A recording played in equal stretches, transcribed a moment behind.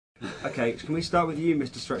Okay, can we start with you,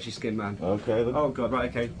 Mr. Stretchy Skin Man? Okay then. Oh God, right,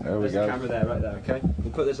 okay. There we There's go. the camera there, right there, okay?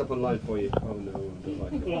 We'll put this up online for you. Oh no, I don't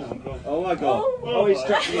like it. Oh my God. Oh, he's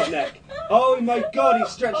stretching his neck. Oh my God, he's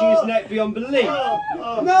stretching his neck beyond belief. No,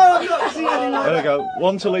 I've not seen anything like There we that. go.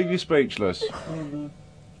 One to leave you speechless.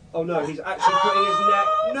 Oh no, he's actually putting his neck.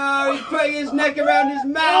 No, he's putting his neck around his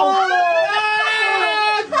mouth.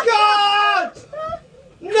 Oh God!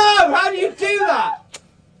 No, how do you do that?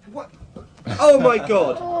 What? Oh my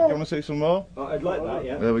God! You want to see some more? Oh, I'd like that,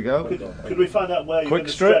 yeah. There we go. Could we find out where you're Quick going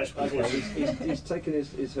to strip. stretch? Okay, he's taken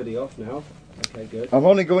his hoodie off now. Okay, good. I'm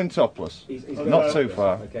only going topless. He's Not too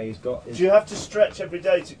far. Okay, he's got. Do you have to stretch every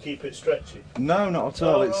day to keep it stretchy? No, not at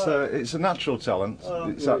all. Oh, It's a natural talent. Oh,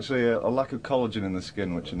 It's good. actually a lack of collagen in the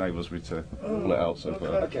skin which enables me to pull it out so far.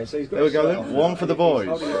 Okay, so he's got. There we go his shirt then. on. One for the boys.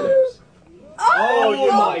 He's holding his lips. Oh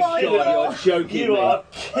my God! You're joking You me. are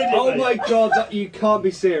kidding Oh me. my God! You can't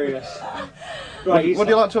be serious. Right. Would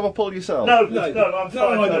you like to have a pull yourself? No, No, I'm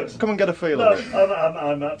fine. I thanks. Come and get a feel No, of it.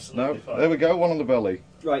 I'm absolutely No, fine. there we go. One on the belly.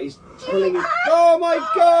 Right, he's pulling his. Oh my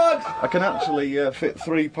God! I can actually fit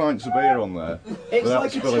 3 pints of beer on there. It's without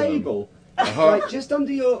like a spilling them. table. Uh-huh. Right, just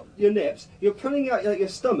under your nips. You're pulling out like your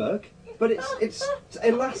stomach, but it's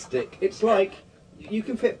elastic. It's like you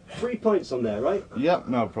can fit 3 pints on there, right? Yep,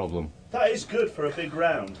 no problem. That is good for a big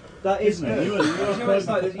round. That is Isn't it? good. You You know what it's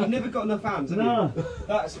like? You've never got enough hands, have No. you?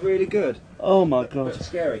 That's really good. Oh my But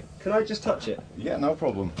scary. Can I just touch it? Yeah, no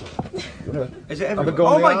problem. Is it Have a everywhere? go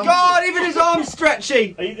on Oh the my arms. God! Even his arm's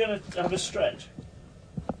stretchy. Are you going to have a stretch?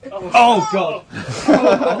 Oh God!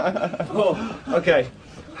 Oh, okay.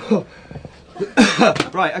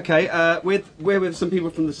 Right, okay. We're with some people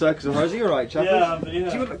from the Circus of Horrors. Are you alright, Chappie? Yeah, Do you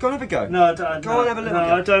want, go and have a go? No, I don't. Go on, have a little no,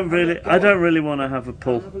 go. I don't really. Go I on. don't really want to have a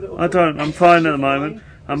pull. Have a little I go. don't. I'm fine at the moment.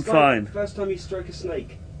 I'm It's like fine. the first time you stroke a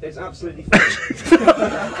snake. It's absolutely fine.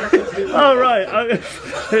 Oh right.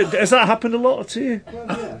 Has that happened a lot to you? Well,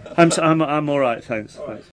 yeah. I'm all right. Thanks. All right.